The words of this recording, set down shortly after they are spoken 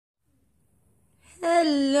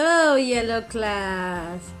Hello, yellow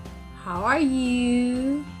class. How are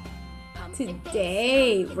you?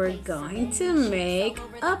 Today we're going to make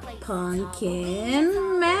a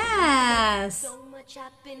pumpkin mask. So much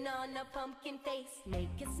happen on a pumpkin face. Make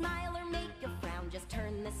a smile or make a frown. Just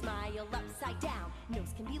turn the smile upside down.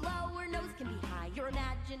 Nose can be low or nose can be high. Your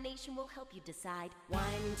imagination will help you decide. 1,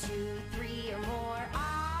 2, 3 or more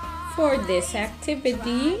eyes. For this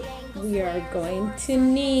activity, we are going to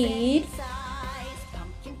need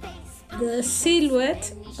the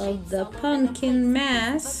silhouette of the pumpkin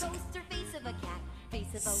mask,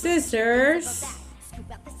 scissors,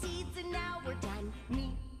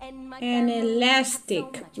 an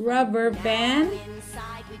elastic rubber band,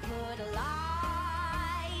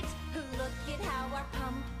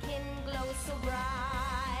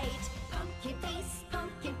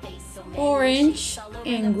 orange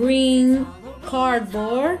and green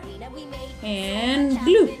cardboard, and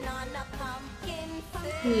glue.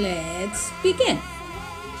 Let's begin.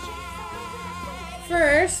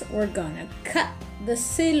 First, we're gonna cut the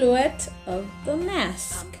silhouette of the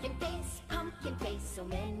mask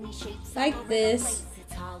like this.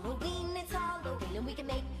 It's Halloween, and we can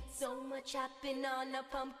make so much happen on a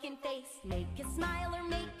pumpkin face. Make a smile or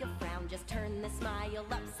make a frown. Just turn the smile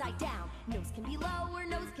upside down. Nose can be low or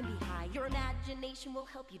nose can be high. Your imagination will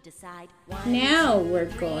help you decide. Now we're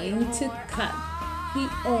going to cut the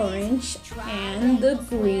orange and the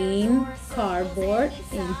green cardboard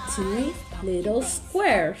into little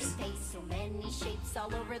squares. So many shapes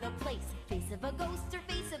all over the place. Face of a ghost or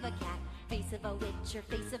face of a cat. Face of a witch or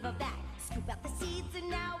face of a bat. Scoop out the seeds and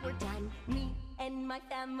now we're done. Me and my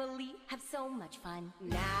family have so much fun.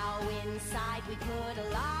 Now inside we put a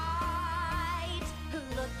light.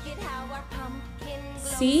 Look at how our pumpkin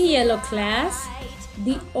glows. See, yellow class?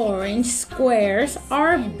 The orange squares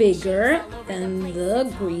are bigger than the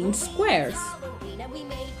green squares.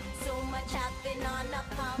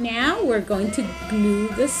 Now we're going to glue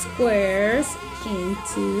the squares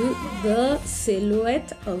into the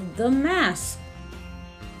silhouette of the mask.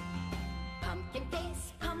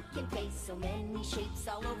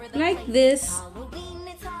 Like this.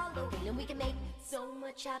 So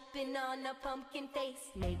much happen on a pumpkin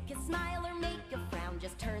face. Make a smile or make a frown.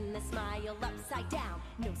 Just turn the smile upside down.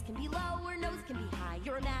 Nose can be low or nose can be high.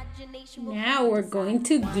 Your imagination will. Now we're going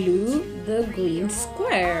to glue the green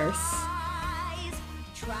squares.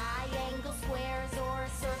 Triangle, squares, or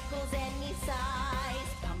circles any size.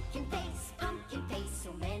 Pumpkin face,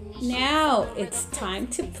 so many shapes. Now it's time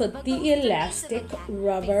to put the elastic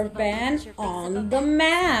rubber band on the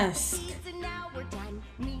mask.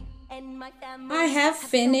 I have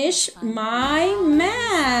finished my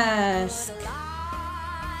mask.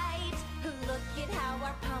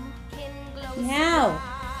 Now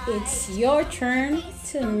it's your turn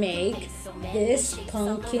to make this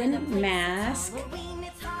pumpkin mask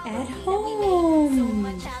at home.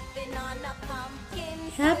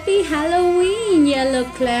 Happy Halloween, yellow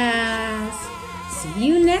class. See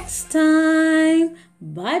you next time.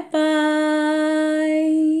 Bye-bye.